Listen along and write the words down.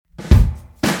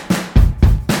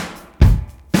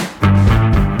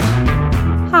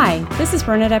This is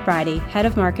Bernadette Bridey, Head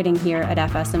of Marketing here at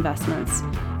FS Investments.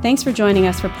 Thanks for joining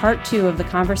us for part 2 of the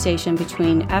conversation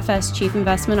between FS Chief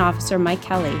Investment Officer Mike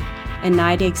Kelly and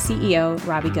NYDIG CEO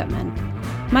Robbie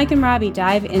Gutmann. Mike and Robbie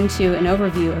dive into an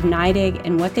overview of NYDIG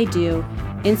and what they do,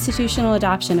 institutional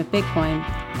adoption of Bitcoin,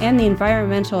 and the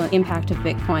environmental impact of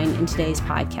Bitcoin in today's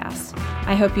podcast.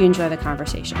 I hope you enjoy the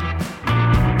conversation.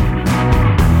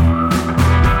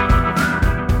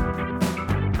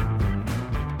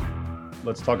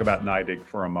 Let's talk about NYDIG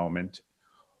for a moment.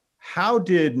 How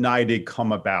did NYDIG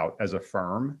come about as a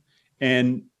firm?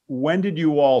 And when did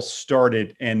you all start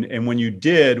it? And when you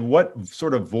did, what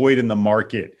sort of void in the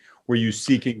market were you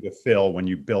seeking to fill when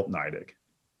you built NYDIG?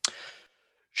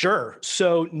 Sure.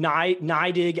 So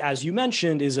NYDIG, as you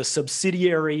mentioned, is a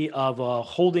subsidiary of a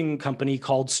holding company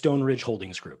called Stone Ridge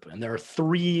Holdings Group. And there are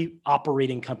 3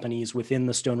 operating companies within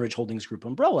the Stone Ridge Holdings Group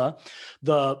umbrella.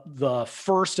 The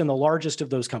first and the largest of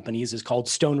those companies is called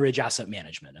Stone Ridge Asset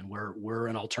Management. And we're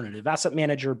an alternative asset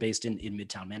manager based in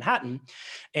Midtown Manhattan.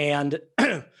 And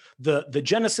the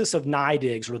genesis of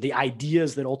NYDIGs, or the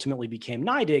ideas that ultimately became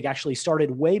NYDIG, actually started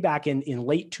way back in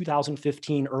late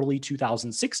 2015, early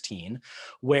 2016,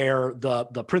 where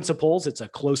the principals, it's a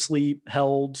closely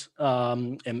held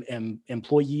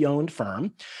employee-owned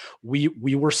firm.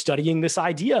 We were studying this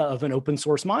idea of an open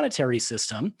source monetary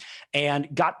system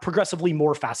and got progressively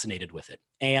more fascinated with it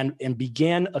and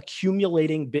began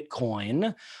accumulating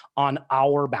Bitcoin on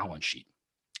our balance sheet.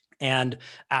 And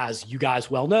as you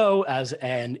guys well know, as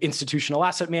an institutional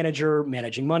asset manager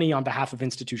managing money on behalf of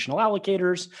institutional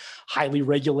allocators, highly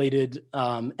regulated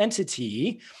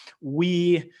entity,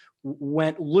 we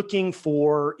went looking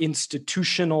for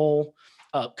institutional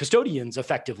custodians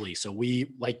effectively. So we,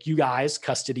 like you guys,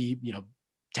 custody,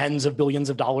 tens of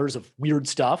billions of dollars of weird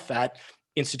stuff at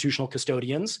institutional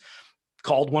custodians.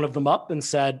 Called one of them up and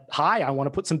said, "Hi, I want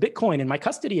to put some Bitcoin in my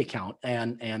custody account."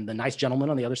 And the nice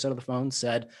gentleman on the other side of the phone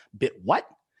said, "What?"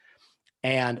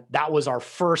 And that was our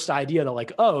first idea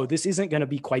that oh, this isn't going to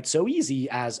be quite so easy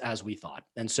as we thought.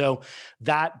 And so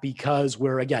that, because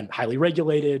we're, again, highly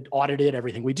regulated, audited,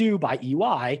 everything we do by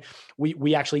EY,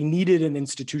 we actually needed an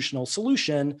institutional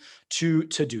solution to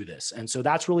do this. And so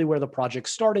that's really where the project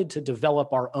started, to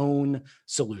develop our own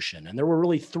solution. And there were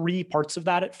really 3 parts of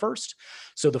that at first.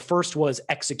 So the first was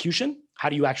execution. How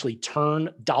do you actually turn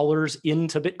dollars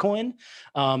into Bitcoin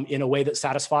in a way that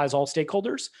satisfies all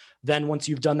stakeholders? Then once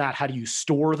you've done that, how do you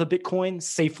store the Bitcoin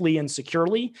safely and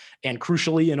securely, and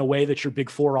crucially in a way that your Big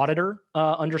 4 auditor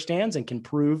understands and can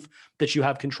prove that you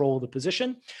have control of the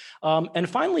position? And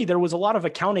finally, there was a lot of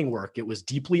accounting work. It was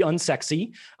deeply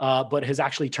unsexy, but has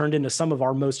actually turned into some of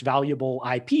our most valuable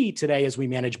IP today as we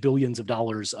manage billions of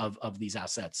dollars of these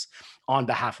assets on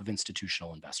behalf of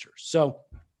institutional investors. So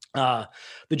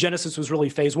the genesis was really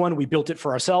phase 1. We built it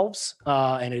for ourselves,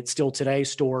 and it still today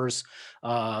stores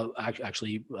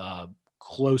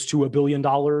close to $1 billion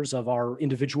of our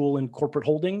individual and corporate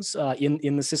holdings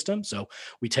in the system. So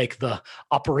we take the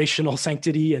operational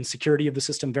sanctity and security of the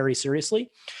system very seriously.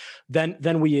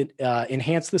 Then we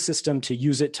enhance the system to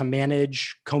use it to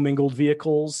manage commingled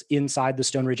vehicles inside the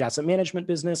Stone Ridge Asset Management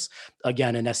business,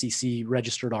 again, an SEC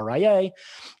registered RIA.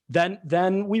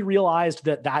 Then we realized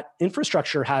that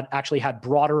infrastructure had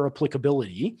broader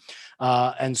applicability.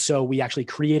 And so we actually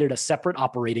created a separate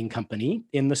operating company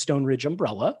in the Stone Ridge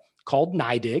umbrella called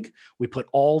NYDIG. We put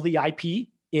all the IP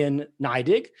in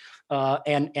NYDIG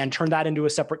and turned that into a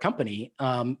separate company.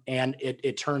 And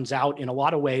it turns out in a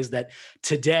lot of ways that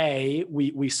today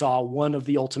we saw one of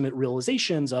the ultimate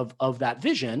realizations of that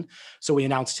vision. So we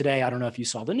announced today, I don't know if you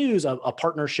saw the news, a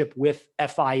partnership with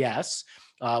FIS,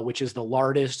 which is the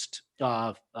largest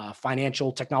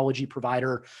financial technology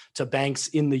provider to banks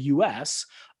in the US,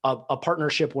 a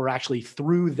partnership where actually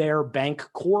through their bank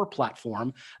core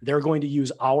platform, they're going to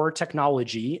use our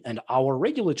technology and our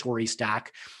regulatory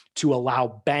stack to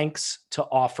allow banks to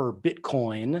offer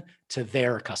Bitcoin to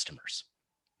their customers.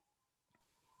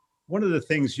 One of the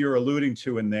things you're alluding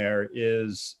to in there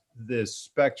is this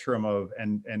spectrum of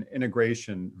and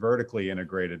integration, vertically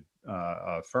integrated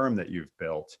firm that you've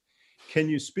built. Can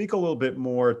you speak a little bit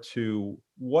more to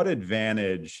what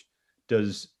advantage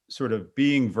does sort of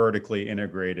being vertically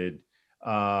integrated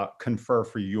confer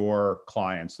for your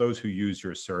clients, those who use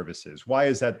your services? Why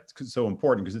is that so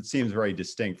important? Because it seems very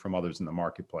distinct from others in the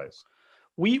marketplace.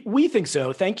 We think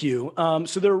so. Thank you.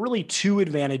 So there are really 2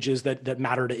 advantages that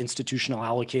matter to institutional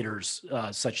allocators,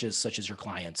 such as your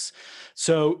clients.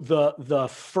 So the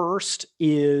first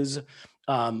is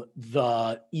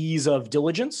the ease of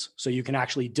diligence. So you can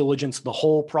actually diligence the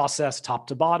whole process top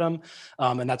to bottom.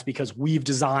 And that's because we've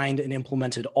designed and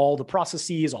implemented all the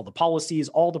processes, all the policies,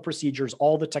 all the procedures,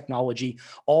 all the technology,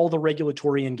 all the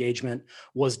regulatory engagement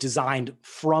was designed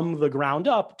from the ground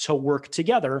up to work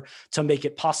together to make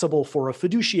it possible for a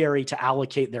fiduciary to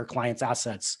allocate their client's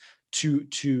assets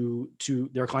to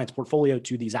their client's portfolio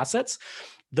to these assets.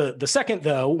 The second,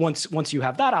 though, once you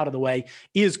have that out of the way,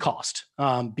 is cost.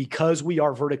 Because we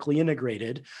are vertically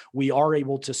integrated, we are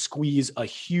able to squeeze a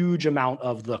huge amount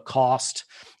of the cost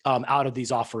out of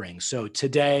these offerings. So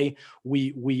today,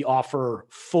 we offer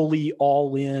fully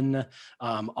all-in.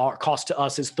 Our cost to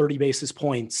us is 30 basis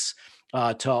points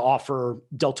to offer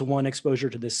Delta One exposure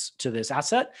to this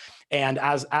asset. And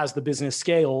as the business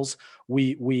scales,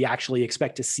 we actually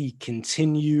expect to see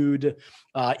continued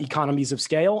economies of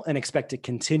scale and expect to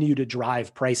continue to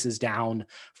drive prices down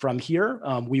from here.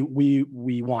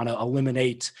 We want to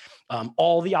eliminate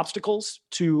all the obstacles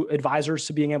to advisors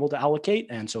to being able to allocate.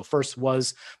 And so first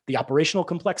was the operational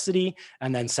complexity,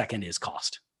 and then second is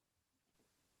cost.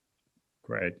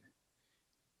 Great.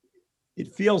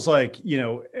 It feels like,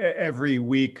 every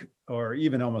week or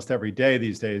even almost every day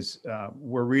these days,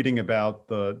 we're reading about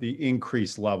the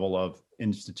increased level of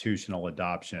institutional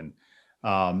adoption.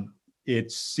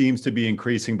 It seems to be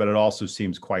increasing, but it also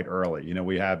seems quite early.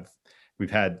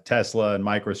 We've had Tesla and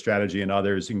MicroStrategy and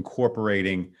others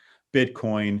incorporating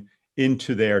Bitcoin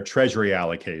into their treasury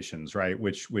allocations, right?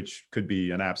 Which could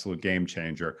be an absolute game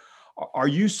changer. Are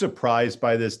you surprised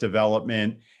by this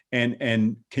development?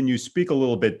 And can you speak a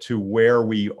little bit to where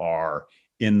we are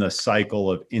in the cycle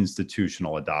of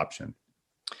institutional adoption?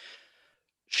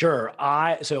 Sure.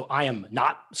 So I am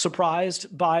not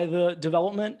surprised by the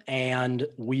development, and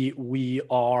we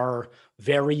are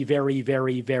very, very,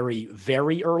 very, very,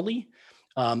 very early.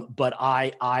 But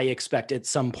I expect at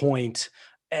some point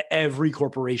every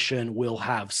corporation will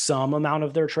have some amount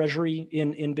of their treasury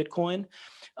in Bitcoin.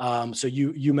 So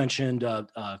you mentioned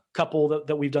a couple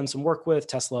that we've done some work with,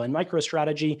 Tesla and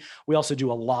MicroStrategy. We also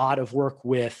do a lot of work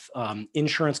with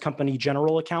insurance company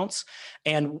general accounts.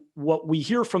 And what we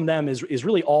hear from them is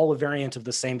really all a variant of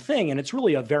the same thing. And it's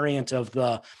really a variant of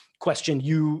the question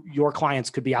your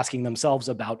clients could be asking themselves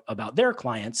about their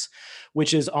clients,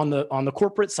 which is on the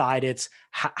corporate side, it's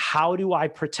how do I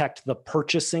protect the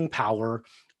purchasing power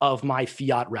of my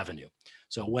fiat revenue?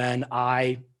 So when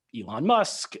Elon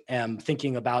Musk am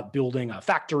thinking about building a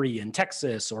factory in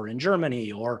Texas or in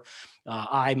Germany, or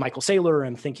Michael Saylor,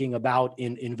 am thinking about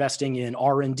investing in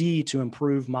R&D to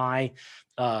improve my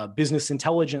business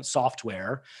intelligence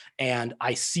software, and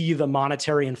I see the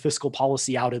monetary and fiscal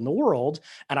policy out in the world,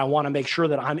 and I want to make sure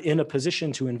that I'm in a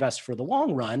position to invest for the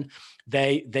long run,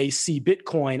 they see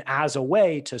Bitcoin as a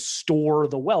way to store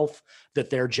the wealth that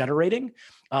they're generating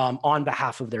on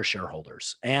behalf of their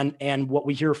shareholders. And what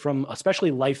we hear from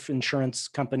especially life insurance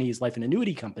companies, life and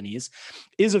annuity companies,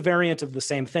 is a variant of the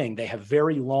same thing. They have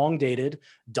very long-dated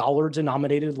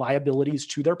dollar-denominated liabilities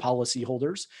to their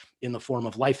policyholders in the form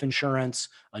of life insurance,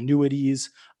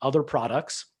 annuities, other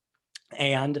products.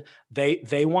 And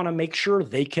they want to make sure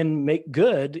they can make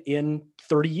good in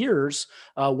 30 years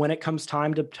when it comes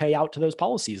time to pay out to those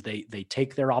policies. They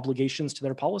take their obligations to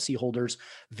their policyholders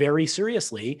very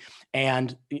seriously.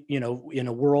 And in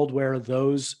a world where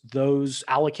those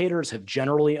allocators have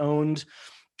generally owned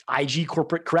IG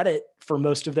corporate credit for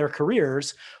most of their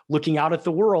careers, looking out at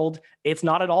the world, it's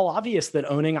not at all obvious that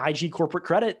owning IG corporate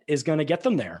credit is going to get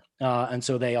them there. And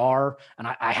so they are, and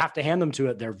I have to hand them to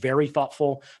it. They're very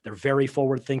thoughtful. They're very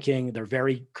forward thinking. They're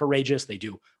very courageous. They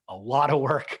do a lot of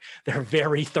work. They're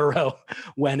very thorough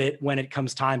when it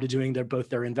comes time to doing both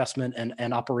their investment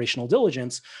and operational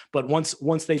diligence. But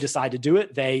once they decide to do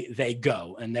it, they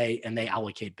go and they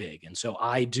allocate big. And so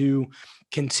I do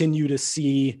continue to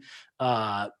see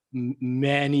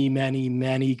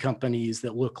many companies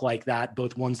that look like that,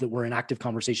 both ones that we're in active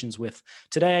conversations with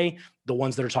today, the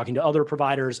ones that are talking to other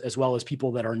providers, as well as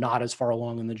people that are not as far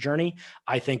along in the journey.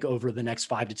 I think over the next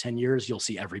 5 to 10 years, you'll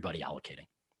see everybody allocating.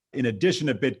 In addition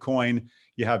to Bitcoin,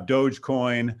 you have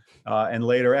Dogecoin and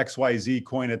later XYZ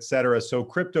coin, et cetera. So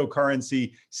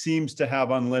cryptocurrency seems to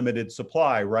have unlimited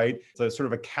supply, right? It's a sort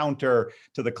of a counter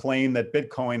to the claim that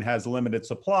Bitcoin has limited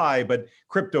supply, but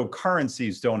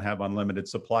cryptocurrencies don't have unlimited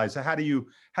supply. So how do you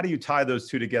tie those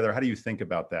two together? How do you think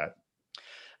about that?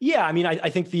 Yeah, I mean, I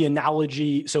think the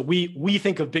analogy. So we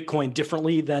think of Bitcoin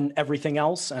differently than everything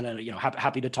else, and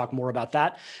happy to talk more about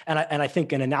that. And I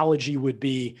think an analogy would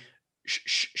be,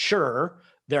 sure,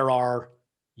 there are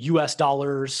US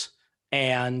dollars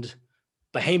and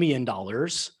Bahamian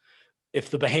dollars. If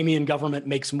the Bahamian government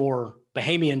makes more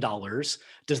Bahamian dollars,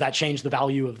 does that change the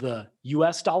value of the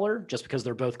US dollar just because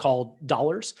they're both called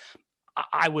dollars?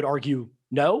 I would argue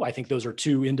no. I think those are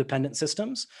two independent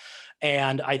systems.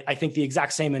 And I think the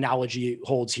exact same analogy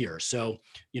holds here. So,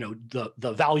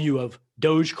 the value of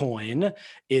Dogecoin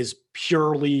is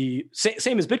purely,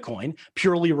 same as Bitcoin,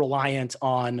 purely reliant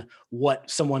on what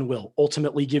someone will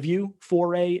ultimately give you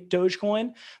for a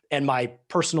Dogecoin. And my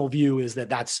personal view is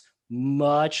that that's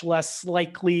much less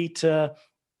likely to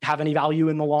have any value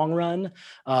in the long run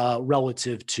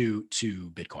relative to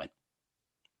Bitcoin.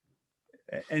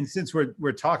 And since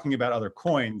we're talking about other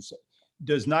coins,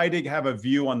 does NYDIG have a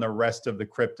view on the rest of the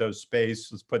crypto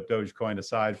space? Let's put Dogecoin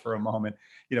aside for a moment,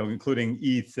 including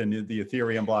ETH and the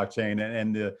Ethereum blockchain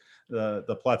and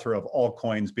the plethora of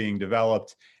altcoins being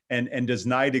developed. And does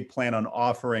NYDIG plan on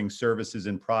offering services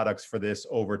and products for this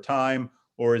over time,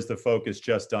 or is the focus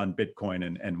just on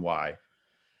Bitcoin and why?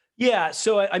 Yeah,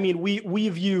 so I mean, we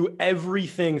view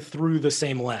everything through the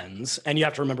same lens, and you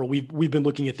have to remember we've been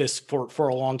looking at this for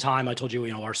a long time. I told you,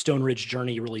 our Stone Ridge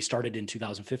journey really started in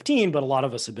 2015, but a lot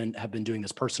of us have been doing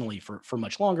this personally for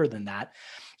much longer than that.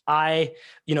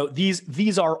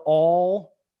 These are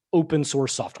all open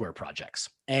source software projects,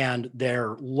 and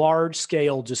they're large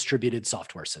scale distributed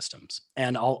software systems.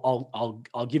 And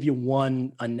I'll give you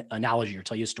one analogy or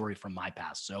tell you a story from my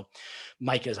past. So,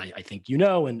 Mike, as I think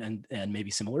and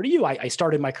maybe similar to you, I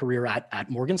started my career at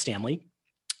Morgan Stanley.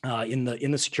 In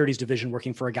the securities division,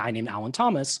 working for a guy named Alan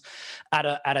Thomas, at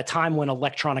a time when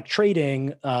electronic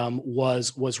trading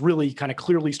was really kind of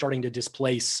clearly starting to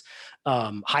displace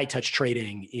high touch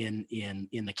trading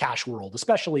in the cash world,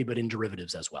 especially, but in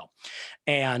derivatives as well.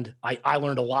 And I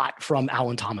learned a lot from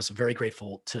Alan Thomas. I'm very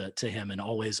grateful to him, and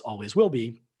always will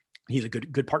be. He's a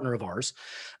good partner of ours.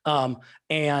 A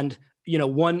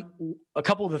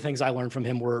couple of the things I learned from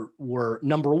him were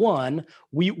number one,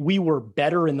 we were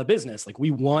better in the business. Like,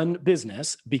 we won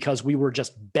business because we were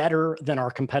just better than our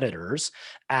competitors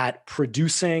at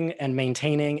producing and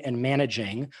maintaining and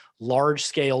managing large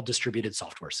scale distributed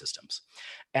software systems.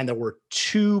 And there were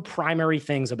two primary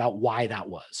things about why that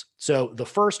was. So the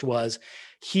first was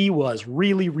he was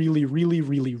really, really, really,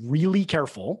 really, really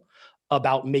careful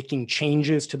about making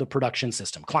changes to the production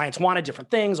system. Clients wanted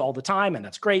different things all the time, and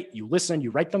that's great. You listen,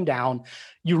 you write them down.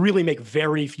 You really make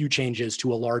very few changes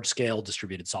to a large-scale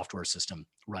distributed software system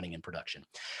running in production.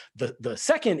 The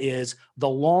second is, the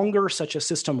longer such a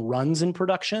system runs in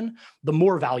production, the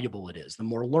more valuable it is. The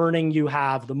more learning you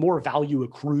have, the more value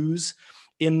accrues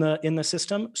in the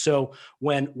system. So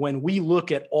when we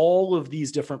look at all of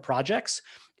these different projects,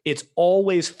 it's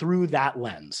always through that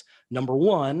lens. Number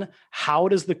one, how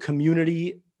does the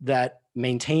community that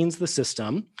maintains the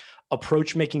system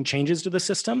approach making changes to the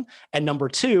system? And number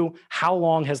two, how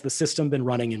long has the system been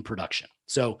running in production?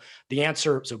 So the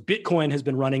answer, Bitcoin has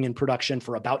been running in production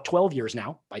for about 12 years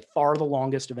now, by far the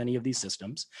longest of any of these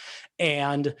systems.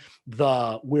 And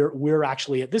we're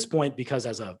actually at this point, because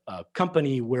as a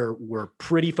company, we're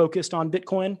pretty focused on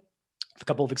Bitcoin. A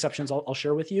couple of exceptions I'll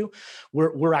share with you.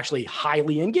 We're actually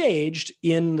highly engaged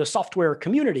in the software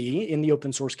community, in the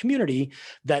open source community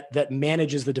that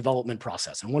manages the development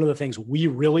process. And one of the things we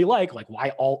really like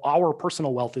why all our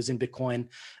personal wealth is in Bitcoin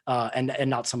and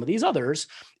not some of these others,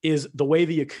 is the way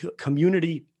the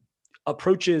community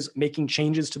approaches making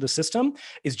changes to the system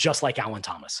is just like Alan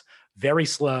Thomas. Very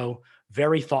slow,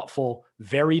 very thoughtful,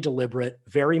 very deliberate,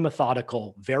 very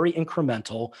methodical, very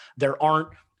incremental. There aren't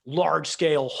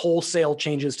large-scale wholesale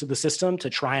changes to the system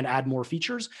to try and add more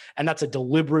features. And that's a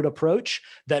deliberate approach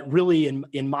that really,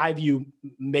 in my view,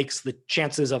 makes the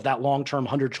chances of that long-term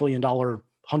 $100 trillion,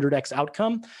 100x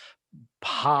outcome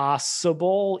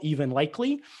possible, even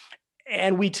likely.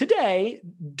 And we today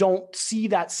don't see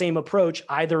that same approach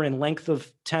either in length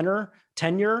of tenure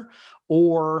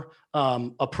or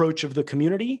approach of the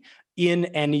community in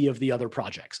any of the other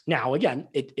projects. Now, again,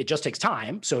 it just takes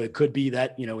time. So it could be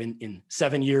that, in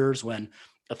 7 years, when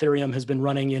Ethereum has been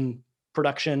running in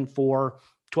production for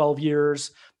 12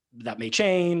 years, that may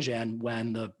change. And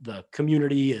when the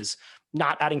community is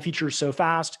not adding features so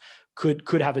fast,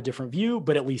 could have a different view,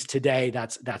 but at least today,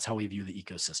 that's how we view the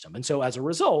ecosystem. And so as a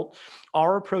result,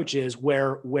 our approach is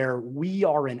where we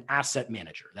are an asset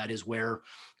manager. That is where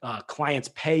clients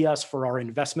pay us for our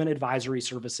investment advisory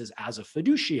services as a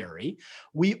fiduciary.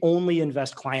 We only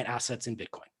invest client assets in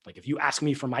Bitcoin. Like, if you ask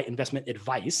me for my investment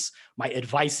advice, my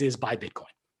advice is buy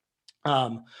Bitcoin.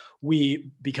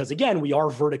 Because again, we are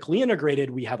vertically integrated.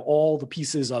 We have all the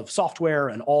pieces of software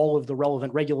and all of the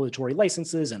relevant regulatory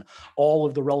licenses and all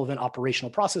of the relevant operational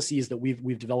processes that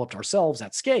we've developed ourselves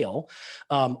at scale.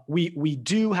 We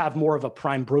do have more of a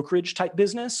prime brokerage type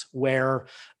business where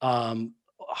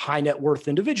high net worth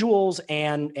individuals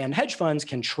and hedge funds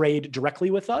can trade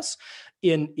directly with us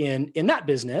in that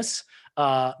business.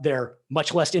 They're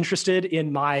much less interested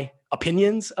in my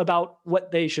opinions about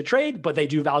what they should trade, but they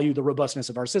do value the robustness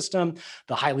of our system,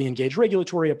 the highly engaged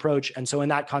regulatory approach. And so in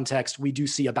that context, we do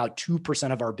see about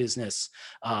 2% of our business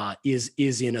is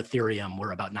in Ethereum,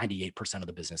 where about 98% of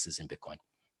the business is in Bitcoin.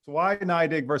 So why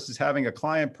NYDIG versus having a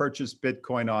client purchase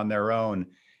Bitcoin on their own?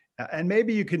 And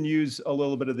maybe you can use a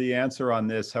little bit of the answer on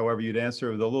this. However, you'd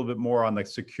answer with a little bit more on the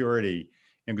security.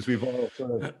 And because we've all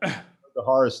sort of heard the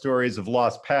horror stories of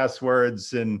lost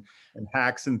passwords and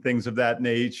hacks and things of that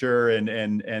nature.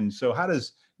 And so how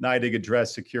does NYDIG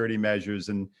address security measures?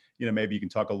 And, maybe you can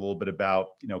talk a little bit about,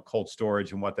 cold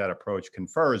storage and what that approach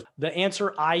confers. The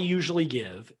answer I usually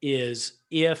give is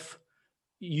if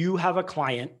you have a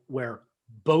client where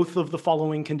both of the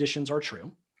following conditions are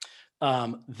true,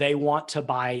 they want to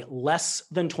buy less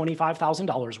than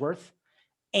 $25,000 worth,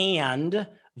 and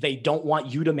they don't want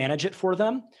you to manage it for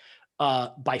them.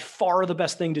 By far the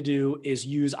best thing to do is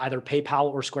use either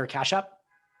PayPal or Square Cash App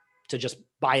to just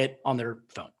buy it on their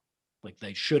phone. Like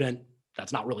they shouldn't,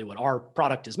 that's not really what our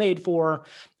product is made for.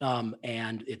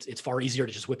 And it's far easier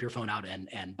to just whip your phone out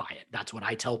and buy it. That's what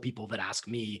I tell people that ask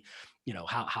me,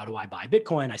 how do I buy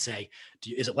Bitcoin? I say,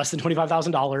 is it less than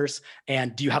 $25,000?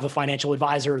 And do you have a financial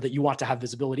advisor that you want to have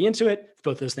visibility into it? If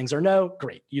both those things are no,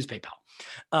 great, use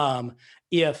PayPal.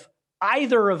 If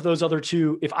either of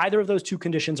those two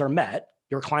conditions are met,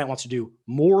 your client wants to do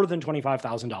more than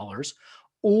 $25,000,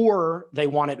 or they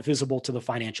want it visible to the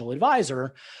financial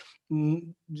advisor,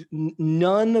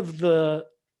 none of the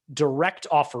direct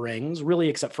offerings, really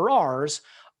except for ours,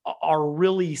 are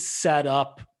really set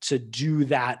up to do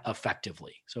that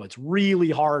effectively. So it's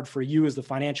really hard for you as the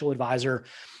financial advisor,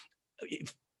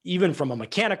 even from a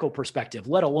mechanical perspective,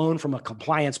 let alone from a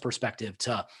compliance perspective,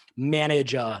 to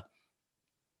manage a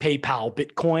PayPal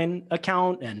Bitcoin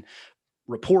account and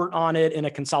report on it in a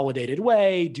consolidated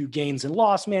way, do gains and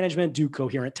loss management, do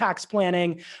coherent tax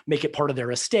planning, make it part of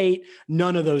their estate.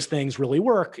 None of those things really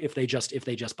work if they just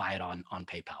buy it on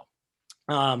PayPal.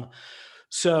 And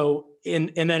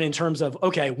then in terms of,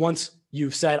 okay, once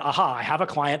you've said, aha, I have a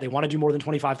client, they want to do more than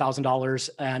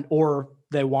 $25,000 or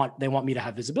they want me to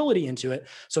have visibility into it.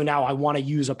 So now I want to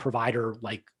use a provider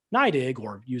like NYDIG,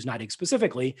 or use NYDIG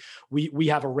specifically. We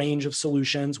have a range of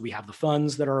solutions. We have the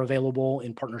funds that are available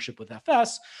in partnership with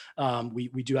FS.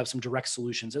 We do have some direct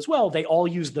solutions as well. They all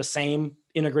use the same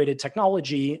integrated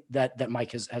technology that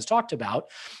Mike has talked about.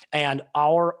 And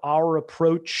our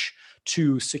approach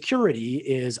to security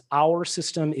is our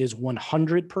system is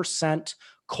 100%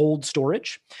 cold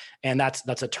storage. And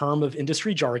that's a term of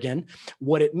industry jargon.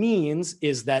 What it means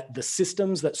is that the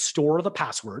systems that store the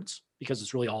passwords, because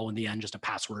it's really all in the end just a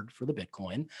password for the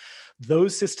Bitcoin,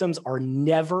 those systems are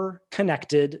never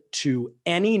connected to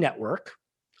any network,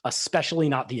 especially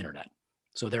not the internet.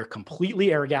 So they're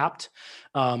completely air-gapped.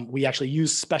 We actually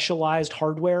use specialized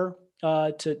hardware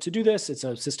to do this. It's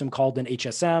a system called an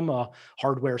HSM, a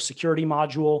hardware security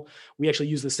module. We actually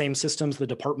use the same systems the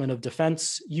Department of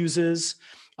Defense uses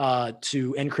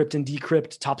to encrypt and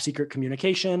decrypt top secret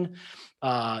communication.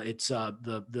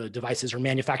 The devices are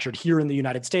manufactured here in the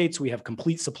United States. We have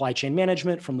complete supply chain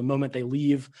management from the moment they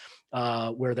leave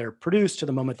where they're produced to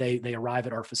the moment they arrive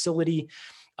at our facility.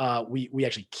 We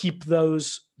actually keep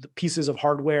the pieces of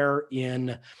hardware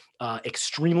in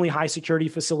extremely high security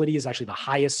facilities, actually the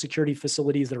highest security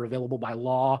facilities that are available by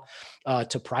law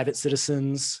to private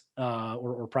citizens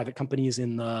or private companies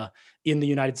in the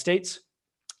United States.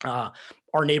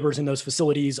 Our neighbors in those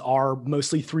facilities are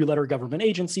mostly three-letter government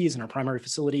agencies. In our primary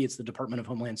facility, it's the Department of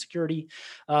Homeland Security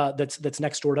that's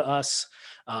next door to us.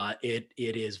 It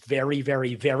is very,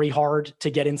 very, very hard to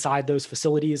get inside those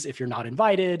facilities if you're not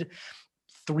invited.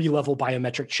 3-level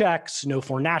biometric checks, no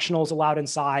foreign nationals allowed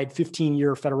inside,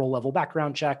 15-year federal level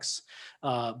background checks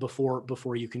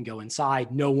before you can go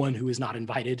inside. No one who is not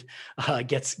invited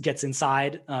gets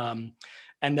inside.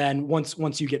 And then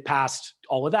once you get past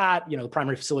all of that, the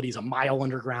primary facility is a mile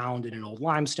underground in an old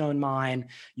limestone mine.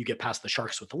 You get past the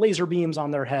sharks with the laser beams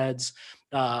on their heads.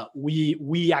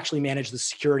 We actually manage the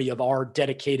security of our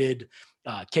dedicated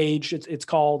cage, it's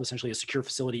called, essentially a secure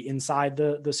facility inside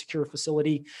the secure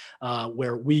facility,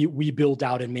 where we build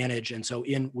out and manage. And so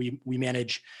we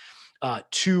manage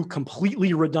 2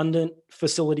 completely redundant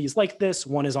facilities like this.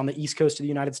 One is on the East Coast of the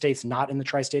United States, not in the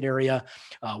tri-state area.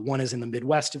 One is in the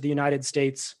Midwest of the United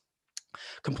States.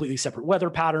 completely separate weather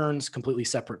patterns, completely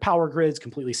separate power grids,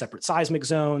 completely separate seismic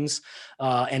zones.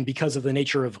 And because of the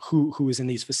nature of who is in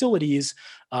these facilities,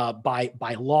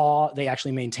 by law, they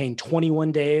actually maintain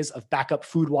 21 days of backup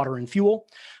food, water, and fuel.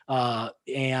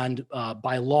 And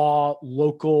by law,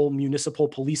 local municipal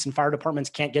police and fire departments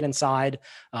can't get inside.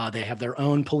 They have their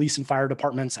own police and fire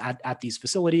departments at these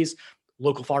facilities.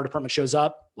 Local fire department shows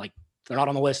up, like they're not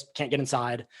on the list, can't get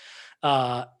inside.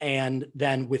 And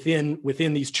then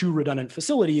within these two redundant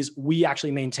facilities, we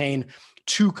actually maintain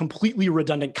two completely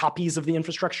redundant copies of the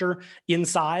infrastructure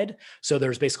inside. So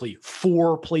there's basically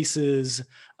 4 places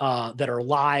that are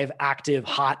live, active,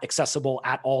 hot, accessible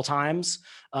at all times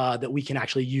that we can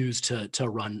actually use to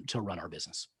run our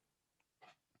business.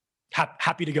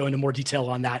 Happy to go into more detail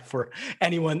on that for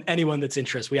anyone that's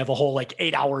interested. We have a whole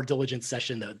 8-hour diligence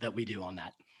session that we do on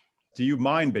that. Do you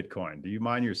mine Bitcoin? Do you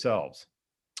mine yourselves?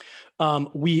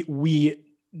 We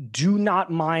do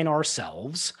not mine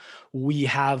ourselves. We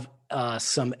have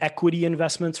some equity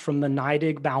investments from the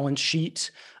NYDIG balance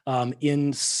sheet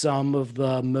in some of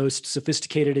the most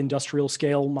sophisticated industrial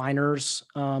scale miners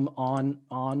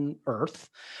on Earth.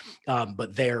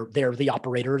 But they're the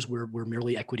operators. We're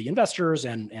merely equity investors,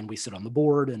 and we sit on the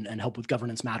board and help with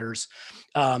governance matters.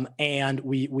 And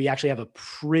we actually have a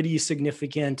pretty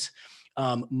significant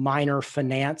miner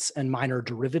finance and miner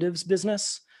derivatives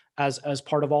business as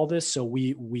part of all this. So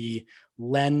we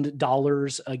lend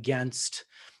dollars against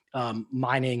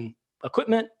mining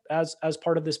equipment as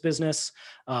part of this business.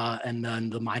 And then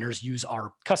the miners use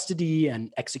our custody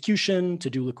and execution to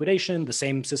do liquidation, the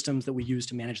same systems that we use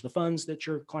to manage the funds that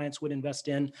your clients would invest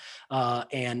in.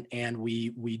 And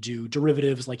we do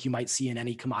derivatives like you might see in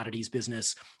any commodities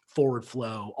business, forward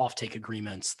flow, offtake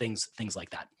agreements, things like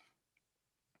that.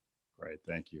 Great,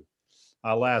 thank you.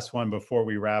 Last one before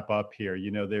we wrap up here.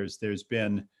 There's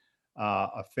been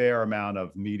a fair amount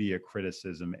of media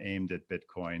criticism aimed at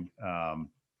Bitcoin.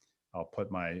 I'll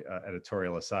put my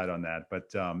editorial aside on that,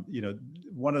 but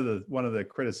one of the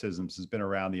criticisms has been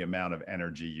around the amount of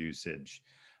energy usage,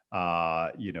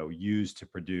 used to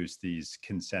produce these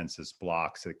consensus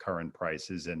blocks at current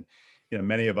prices. And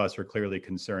many of us are clearly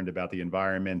concerned about the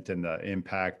environment and the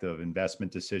impact of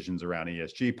investment decisions around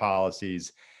ESG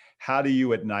policies. How do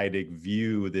you at NYDIG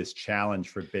view this challenge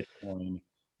for Bitcoin,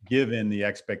 given the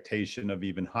expectation of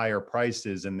even higher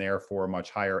prices and therefore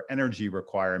much higher energy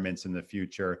requirements in the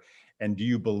future? And do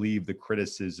you believe the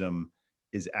criticism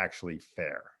is actually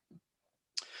fair?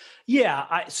 Yeah,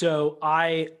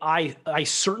 I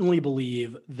certainly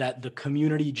believe that the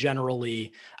community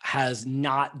generally has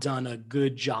not done a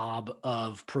good job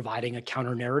of providing a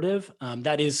counter narrative.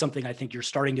 That is something I think you're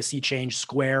starting to see change.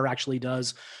 Square actually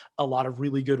does a lot of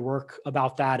really good work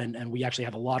about that, and we actually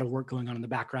have a lot of work going on in the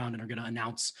background and are going to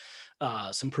announce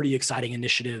some pretty exciting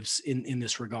initiatives in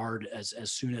this regard as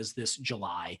soon as this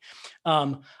July.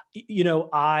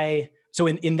 So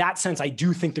in that sense, I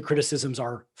do think the criticisms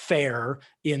are fair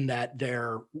in that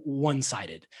they're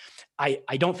one-sided.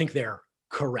 I don't think they're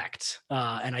correct,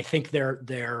 and I think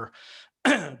they're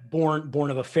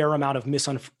born of a fair amount of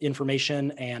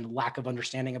misinformation and lack of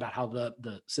understanding about how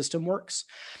the system works.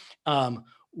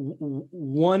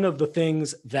 One of the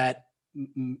things that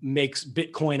makes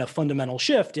Bitcoin a fundamental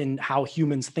shift in how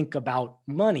humans think about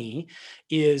money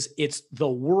is it's the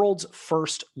world's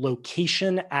first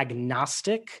location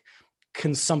agnostic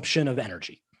consumption of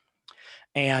energy.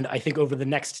 And I think over the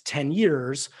next 10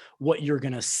 years, what you're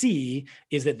going to see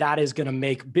is that is going to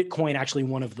make Bitcoin actually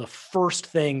one of the first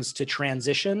things to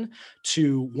transition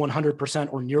to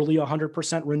 100% or nearly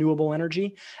 100% renewable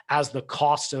energy as the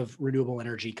cost of renewable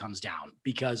energy comes down.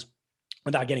 Because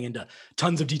without getting into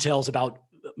tons of details about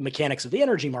mechanics of the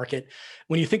energy market,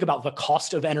 when you think about the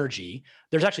cost of energy,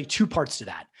 there's actually 2 parts to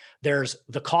that. There's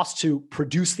the cost to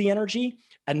produce the energy,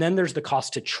 and then there's the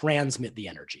cost to transmit the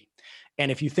energy. And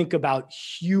if you think about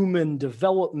human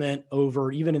development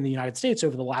even in the United States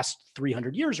over the last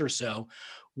 300 years or so,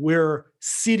 where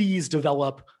cities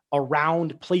develop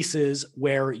around places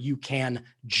where you can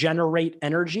generate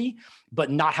energy,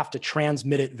 but not have to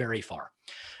transmit it very far.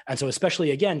 And so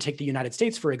especially, again, take the United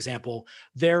States, for example,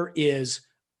 there is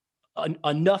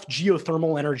enough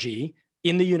geothermal energy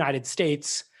in the United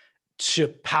States to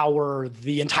power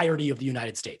the entirety of the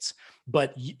United States.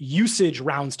 But usage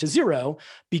rounds to zero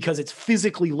because it's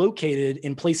physically located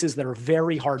in places that are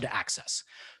very hard to access.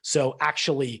 So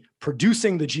actually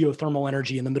producing the geothermal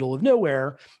energy in the middle of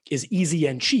nowhere is easy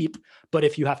and cheap. But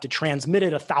if you have to transmit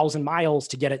it 1,000 miles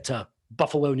to get it to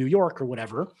Buffalo, New York or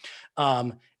whatever,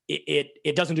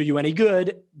 it doesn't do you any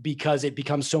good because it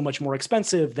becomes so much more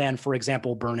expensive than, for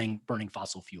example, burning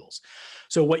fossil fuels.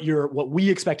 So what we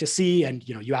expect to see, and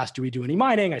you asked, do we do any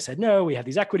mining? I said no. We have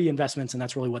these equity investments, and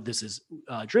that's really what this is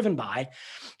driven by,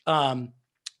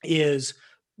 is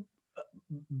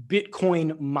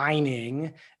Bitcoin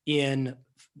mining in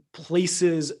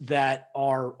places that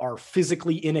are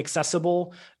physically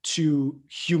inaccessible to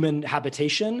human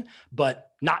habitation,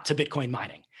 but not to Bitcoin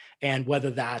mining. And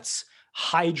whether that's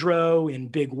hydro in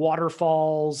big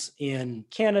waterfalls in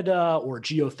Canada or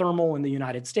geothermal in the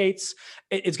United States,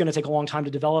 it's going to take a long time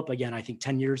to develop. Again, I think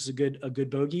 10 years is a good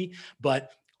bogey,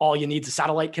 but all you need is a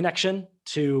satellite connection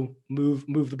to move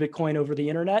the Bitcoin over the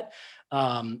internet.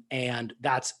 And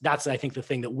that's I think the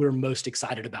thing that we're most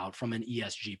excited about from an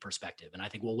ESG perspective. And I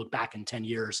think we'll look back in 10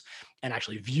 years and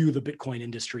actually view the Bitcoin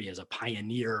industry as a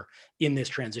pioneer in this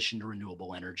transition to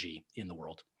renewable energy in the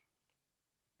world.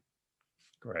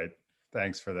 Great.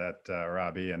 Thanks for that,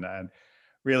 Robbie. And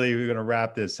really, we're going to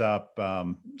wrap this up.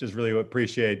 Just really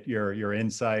appreciate your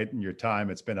insight and your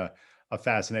time. It's been a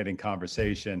fascinating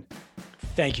conversation.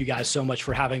 Thank you guys so much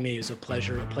for having me. It was a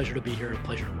pleasure to be here, a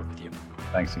pleasure to work with you.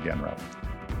 Thanks again, Robbie.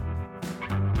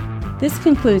 This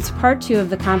concludes part 2 of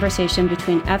the conversation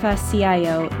between FS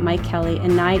CIO Mike Kelly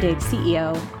and NYDIG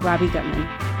CEO Robbie Gutmann.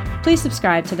 Please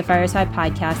subscribe to the Fireside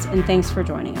Podcast, and thanks for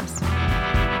joining us.